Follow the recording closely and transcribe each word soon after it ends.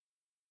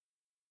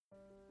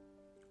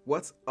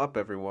What's up,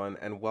 everyone,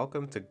 and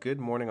welcome to Good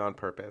Morning on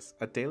Purpose,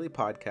 a daily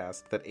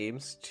podcast that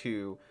aims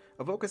to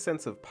evoke a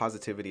sense of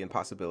positivity and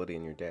possibility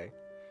in your day.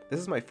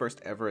 This is my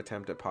first ever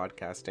attempt at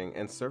podcasting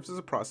and serves as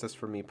a process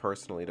for me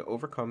personally to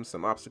overcome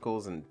some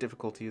obstacles and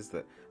difficulties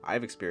that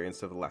I've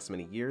experienced over the last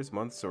many years,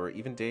 months, or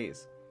even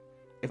days.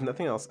 If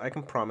nothing else, I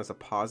can promise a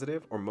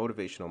positive or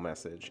motivational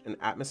message, an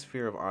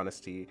atmosphere of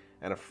honesty,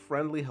 and a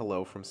friendly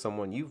hello from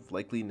someone you've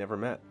likely never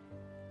met.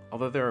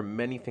 Although there are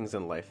many things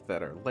in life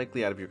that are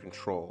likely out of your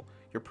control,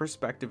 your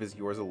perspective is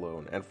yours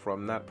alone, and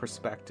from that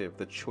perspective,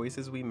 the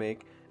choices we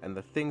make and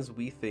the things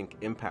we think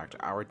impact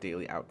our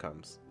daily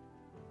outcomes.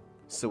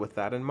 So with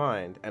that in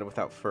mind, and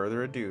without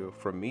further ado,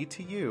 from me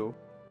to you,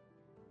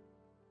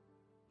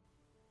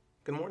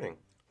 good morning.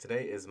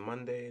 Today is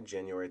Monday,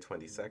 January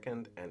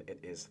 22nd, and it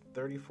is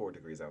 34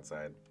 degrees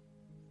outside.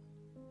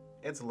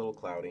 It's a little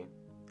cloudy,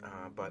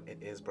 but it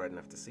is bright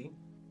enough to see.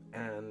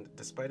 And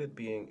despite it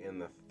being in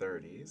the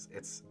 30s,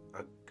 it's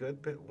a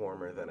good bit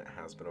warmer than it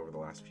has been over the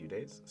last few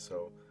days,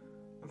 so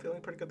I'm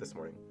feeling pretty good this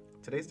morning.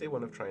 Today's day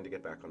one of trying to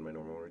get back on my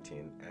normal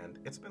routine, and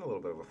it's been a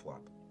little bit of a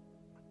flop.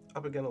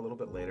 Up again a little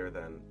bit later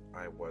than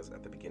I was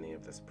at the beginning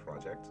of this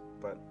project,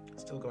 but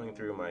still going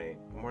through my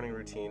morning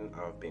routine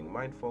of being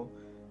mindful,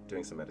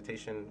 doing some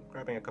meditation,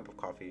 grabbing a cup of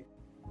coffee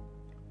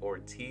or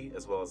tea,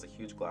 as well as a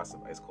huge glass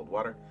of ice cold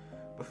water,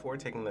 before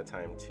taking the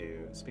time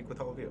to speak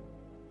with all of you.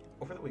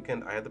 Over the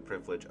weekend, I had the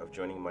privilege of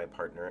joining my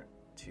partner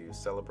to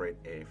celebrate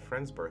a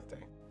friend's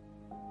birthday.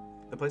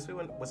 The place we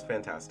went was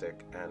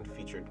fantastic and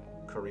featured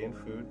Korean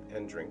food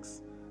and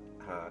drinks,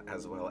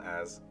 as well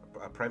as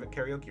a private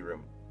karaoke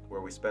room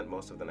where we spent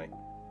most of the night.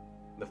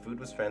 The food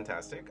was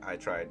fantastic. I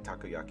tried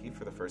takoyaki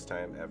for the first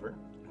time ever.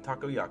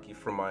 Takoyaki,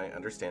 from my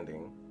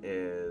understanding,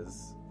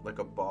 is like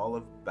a ball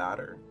of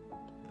batter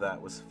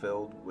that was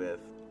filled with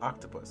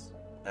octopus.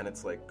 And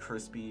it's like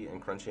crispy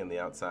and crunchy on the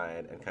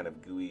outside and kind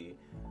of gooey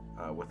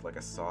with like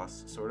a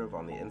sauce sort of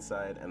on the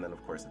inside, and then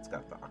of course it's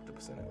got the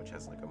octopus in it, which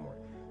has like a more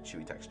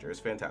chewy texture.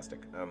 It's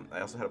fantastic. I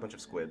also had a bunch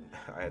of squid.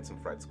 I had some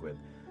fried squid,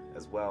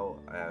 as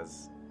well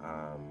as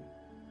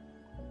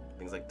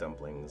things like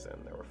dumplings,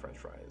 and there were french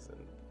fries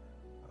and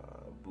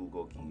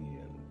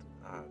bulgogi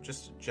and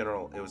just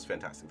general. It was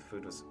fantastic. The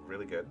food was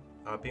really good.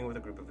 Being with a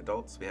group of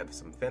adults, we had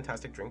some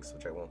fantastic drinks,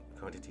 which I won't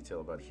go into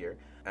detail about here.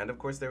 And of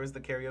course, there was the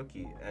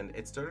karaoke, and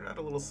it started out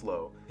a little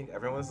slow. I think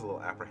everyone was a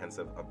little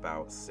apprehensive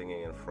about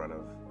singing in front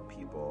of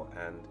people,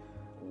 and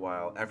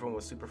while everyone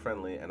was super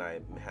friendly and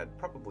I had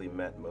probably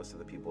met most of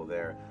the people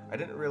there, I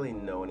didn't really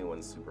know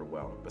anyone super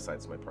well,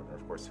 besides my partner,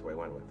 of course, who I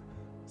went with.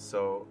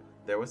 So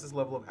there was this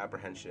level of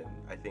apprehension,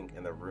 I think,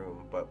 in the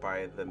room, but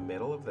by the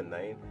middle of the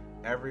night,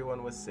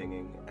 everyone was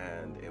singing,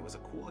 and it was a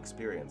cool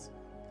experience.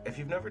 If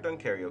you've never done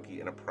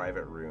karaoke in a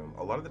private room,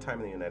 a lot of the time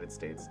in the United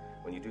States,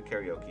 when you do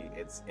karaoke,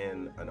 it's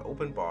in an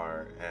open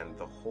bar, and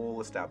the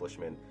whole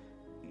establishment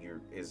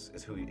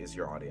is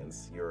your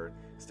audience. You're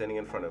standing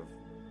in front of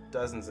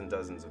dozens and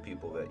dozens of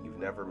people that you've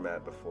never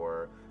met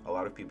before. A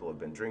lot of people have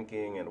been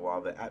drinking, and while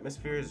the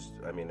atmosphere is,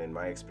 in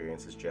my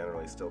experience, is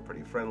generally still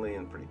pretty friendly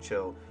and pretty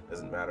chill,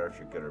 doesn't matter if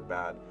you're good or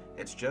bad,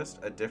 it's just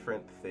a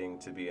different thing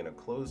to be in a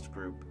closed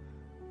group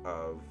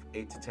of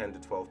 8 to 10 to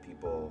 12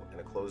 people in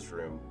a closed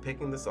room,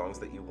 picking the songs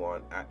that you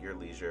want at your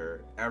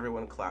leisure.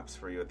 Everyone claps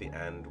for you at the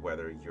end,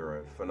 whether you're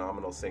a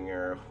phenomenal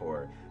singer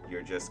or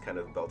you're just kind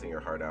of belting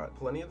your heart out.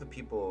 Plenty of the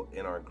people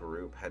in our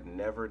group had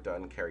never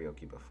done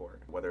karaoke before,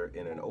 whether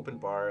in an open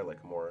bar, like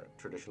a more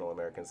traditional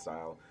American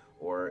style,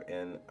 or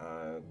in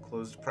a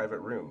closed private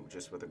room,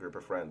 just with a group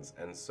of friends.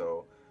 And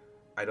so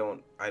I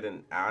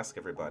didn't ask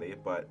everybody,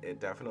 but it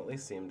definitely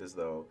seemed as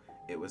though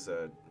it was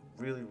a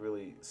really,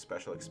 really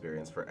special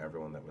experience for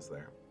everyone that was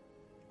there.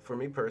 For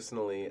me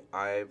personally,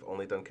 I've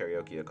only done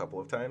karaoke a couple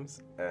of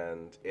times,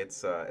 and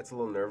it's a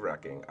little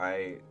nerve-wracking.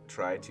 I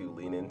try to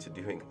lean into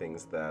doing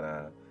things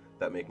that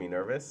make me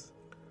nervous,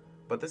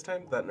 but this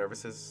time that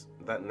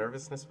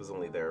nervousness was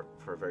only there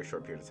for a very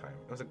short period of time.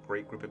 It was a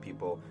great group of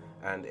people,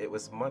 and it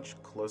was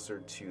much closer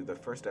to the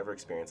first ever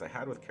experience I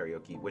had with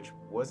karaoke, which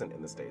wasn't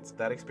in the States.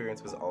 That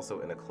experience was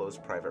also in a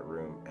closed private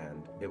room,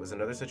 and it was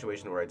another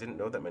situation where I didn't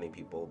know that many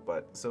people,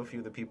 but so few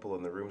of the people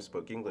in the room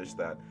spoke English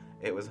that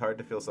it was hard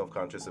to feel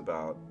self-conscious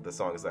about the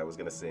songs that I was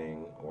going to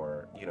sing,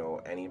 or,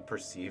 any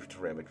perceived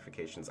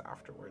ramifications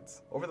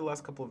afterwards. Over the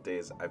last couple of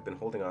days, I've been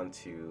holding on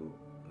to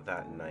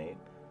that night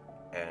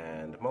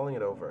and mulling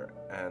it over,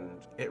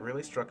 and it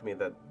really struck me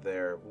that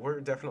there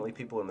were definitely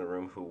people in the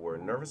room who were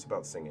nervous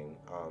about singing.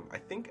 I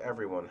think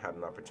everyone had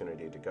an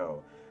opportunity to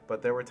go,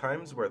 but there were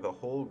times where the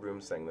whole room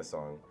sang the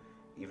song,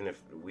 even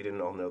if we didn't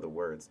all know the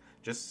words,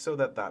 just so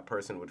that that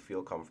person would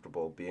feel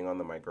comfortable being on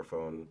the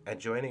microphone and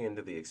joining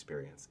into the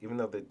experience, even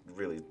though they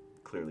really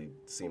clearly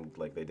seemed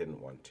like they didn't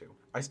want to.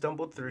 I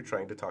stumbled through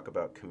trying to talk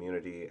about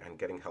community and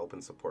getting help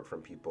and support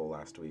from people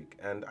last week,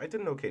 and I did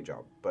an okay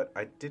job, but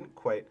I didn't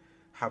quite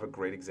have a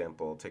great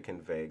example to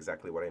convey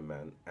exactly what I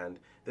meant, and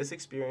this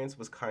experience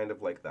was kind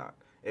of like that.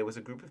 It was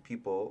a group of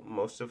people,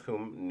 most of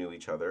whom knew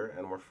each other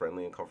and were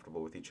friendly and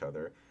comfortable with each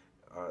other,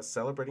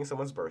 celebrating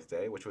someone's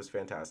birthday, which was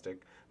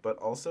fantastic, but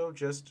also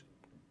just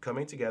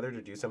coming together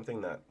to do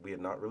something that we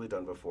had not really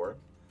done before,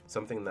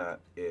 something that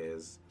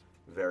is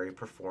very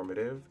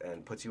performative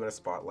and puts you in a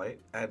spotlight.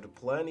 And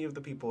plenty of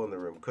the people in the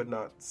room could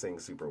not sing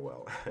super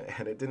well,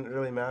 and it didn't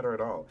really matter at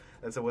all.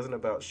 And so it wasn't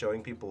about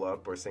showing people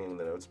up or singing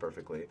the notes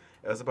perfectly.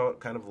 It was about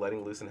kind of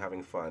letting loose and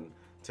having fun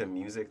to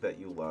music that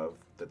you love,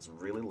 that's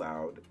really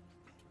loud,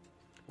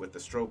 with the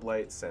strobe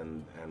lights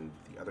and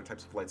the other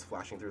types of lights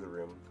flashing through the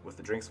room, with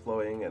the drinks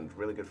flowing and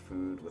really good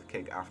food, with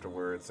cake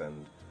afterwards,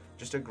 and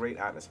just a great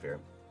atmosphere.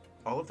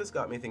 All of this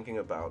got me thinking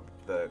about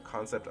the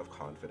concept of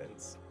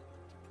confidence.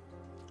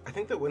 I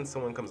think that when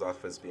someone comes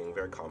off as being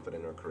very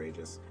confident or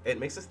courageous, it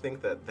makes us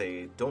think that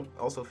they don't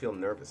also feel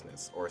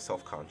nervousness or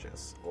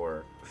self-conscious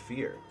or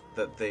fear,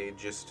 that they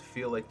just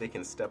feel like they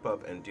can step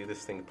up and do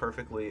this thing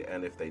perfectly,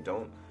 and if they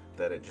don't,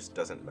 that it just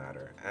doesn't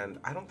matter. And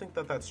I don't think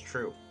that that's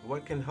true.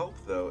 What can help,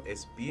 though,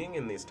 is being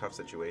in these tough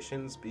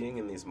situations, being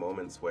in these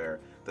moments where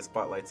the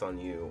spotlight's on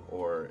you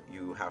or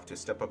you have to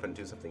step up and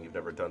do something you've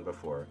never done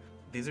before.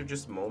 These are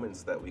just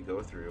moments that we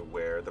go through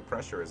where the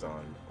pressure is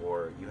on,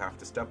 or you have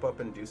to step up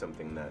and do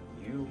something that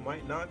you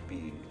might not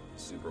be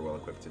super well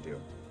equipped to do.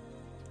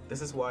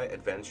 This is why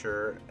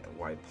adventure,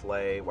 why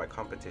play, why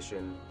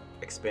competition,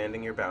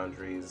 expanding your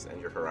boundaries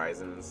and your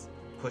horizons,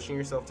 pushing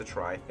yourself to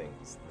try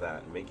things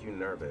that make you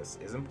nervous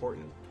is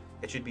important.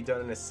 It should be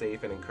done in a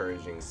safe and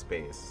encouraging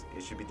space.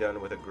 It should be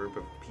done with a group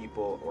of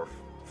people or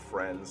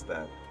friends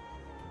that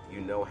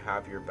you know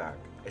have your back.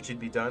 It should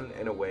be done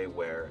in a way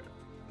where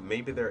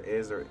maybe there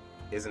is or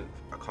isn't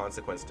a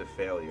consequence to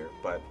failure,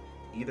 but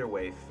either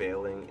way,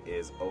 failing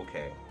is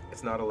okay.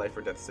 It's not a life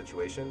or death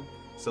situation,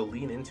 so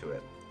lean into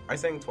it. I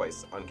sang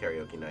twice on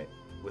karaoke night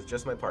with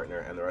just my partner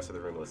and the rest of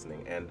the room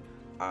listening, and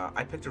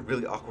I picked a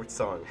really awkward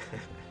song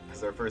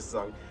as our first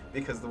song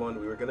because the one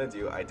we were gonna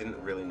do I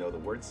didn't really know the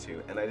words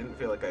to, and I didn't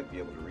feel like I'd be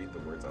able to read the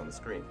words on the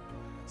screen.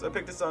 So I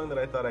picked a song that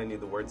I thought I knew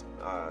the words,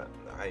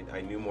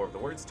 I knew more of the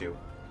words to,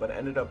 but it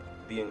ended up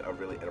being a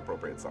really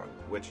inappropriate song,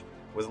 which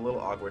was a little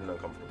awkward and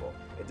uncomfortable.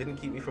 It didn't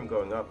keep me from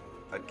going up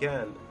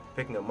again,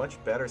 picking a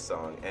much better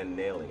song and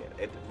nailing it.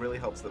 It really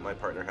helps that my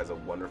partner has a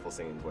wonderful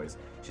singing voice.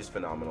 She's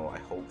phenomenal. I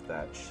hope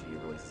that she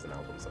releases an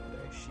album someday.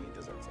 She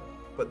deserves it.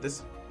 But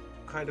this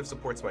kind of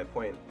supports my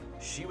point.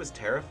 She was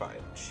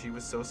terrified. She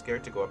was so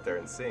scared to go up there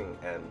and sing,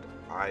 and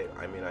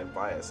I mean, I'm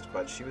biased,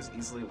 but she was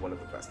easily one of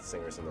the best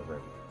singers in the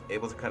room.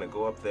 Able to kind of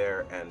go up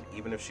there, and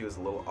even if she was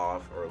a little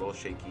off or a little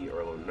shaky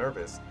or a little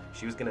nervous,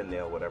 she was going to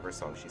nail whatever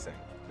song she sang.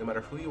 No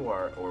matter who you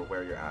are or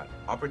where you're at,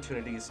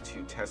 opportunities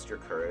to test your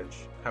courage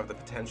have the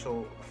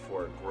potential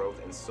for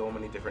growth in so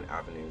many different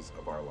avenues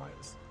of our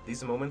lives.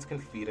 These moments can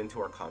feed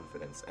into our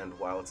confidence, and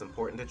while it's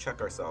important to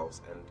check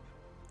ourselves and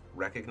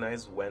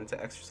recognize when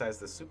to exercise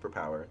this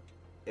superpower,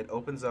 it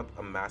opens up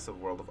a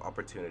massive world of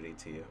opportunity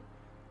to you.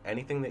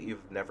 Anything that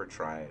you've never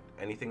tried,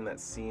 anything that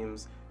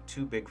seems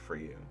too big for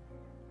you,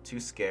 too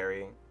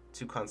scary,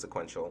 too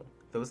consequential,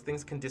 those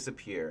things can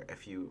disappear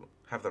if you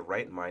have the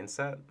right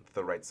mindset,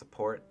 the right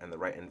support, and the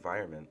right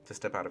environment to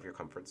step out of your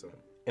comfort zone.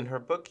 In her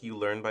book, You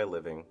Learn by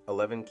Living,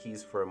 11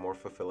 Keys for a More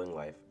Fulfilling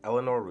Life,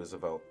 Eleanor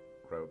Roosevelt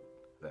wrote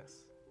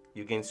this: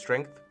 "You gain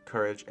strength,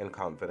 courage, and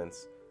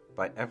confidence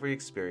by every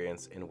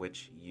experience in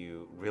which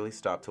you really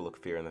stop to look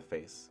fear in the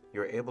face.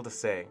 You're able to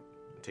say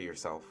to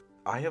yourself,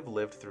 I have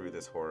lived through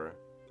this horror.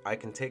 I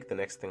can take the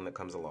next thing that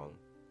comes along.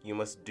 You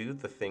must do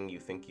the thing you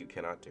think you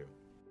cannot do."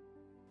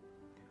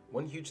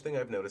 One huge thing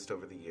I've noticed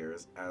over the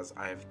years, as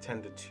I've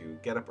tended to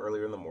get up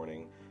earlier in the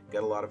morning,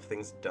 get a lot of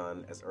things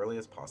done as early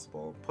as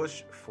possible,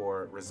 push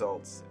for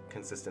results,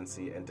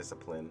 consistency, and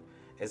discipline,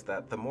 is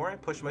that the more I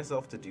push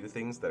myself to do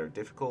things that are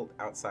difficult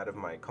outside of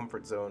my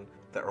comfort zone,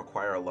 that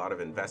require a lot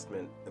of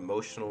investment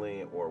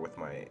emotionally or with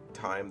my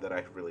time that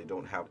I really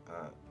don't have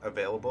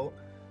available,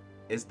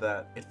 is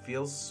that it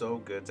feels so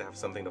good to have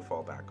something to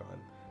fall back on.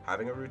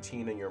 Having a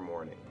routine in your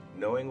morning,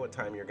 knowing what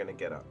time you're going to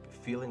get up,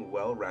 feeling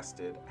well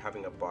rested,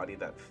 having a body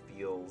that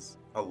feels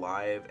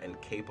alive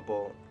and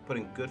capable,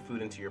 putting good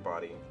food into your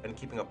body, and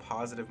keeping a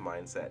positive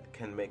mindset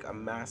can make a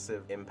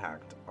massive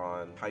impact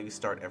on how you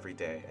start every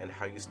day. And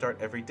how you start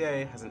every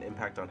day has an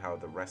impact on how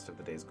the rest of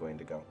the day is going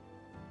to go.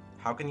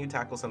 How can you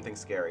tackle something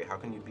scary? How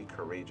can you be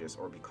courageous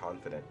or be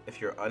confident if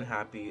you're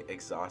unhappy,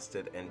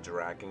 exhausted, and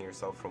dragging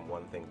yourself from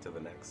one thing to the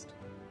next?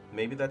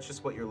 Maybe that's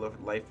just what your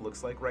life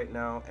looks like right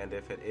now, and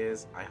if it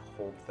is, I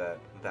hope that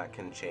that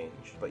can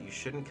change. But you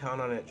shouldn't count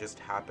on it just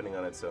happening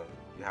on its own.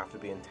 You have to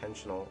be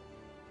intentional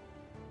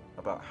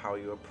about how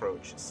you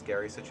approach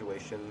scary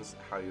situations,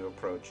 how you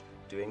approach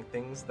doing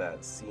things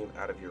that seem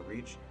out of your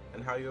reach,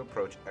 and how you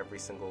approach every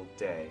single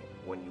day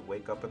when you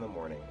wake up in the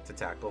morning to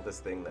tackle this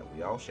thing that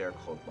we all share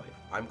called life.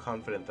 I'm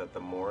confident that the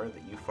more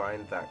that you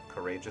find that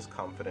courageous,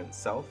 confident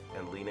self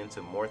and lean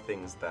into more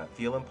things that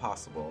feel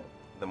impossible,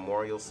 the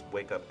more you'll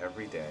wake up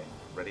every day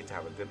ready to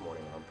have a good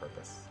morning on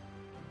purpose.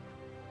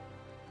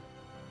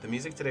 The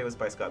music today was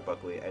by Scott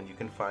Buckley, and you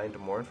can find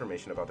more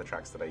information about the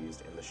tracks that I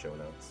used in the show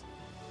notes.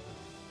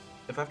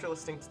 If after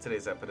listening to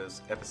today's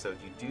episode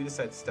you do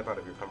decide to step out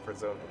of your comfort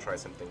zone and try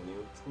something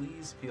new,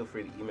 please feel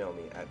free to email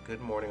me at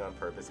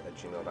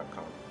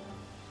goodmorningonpurpose@gmail.com.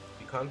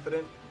 Be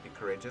confident, be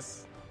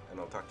courageous, and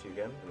I'll talk to you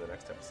again in the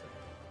next episode.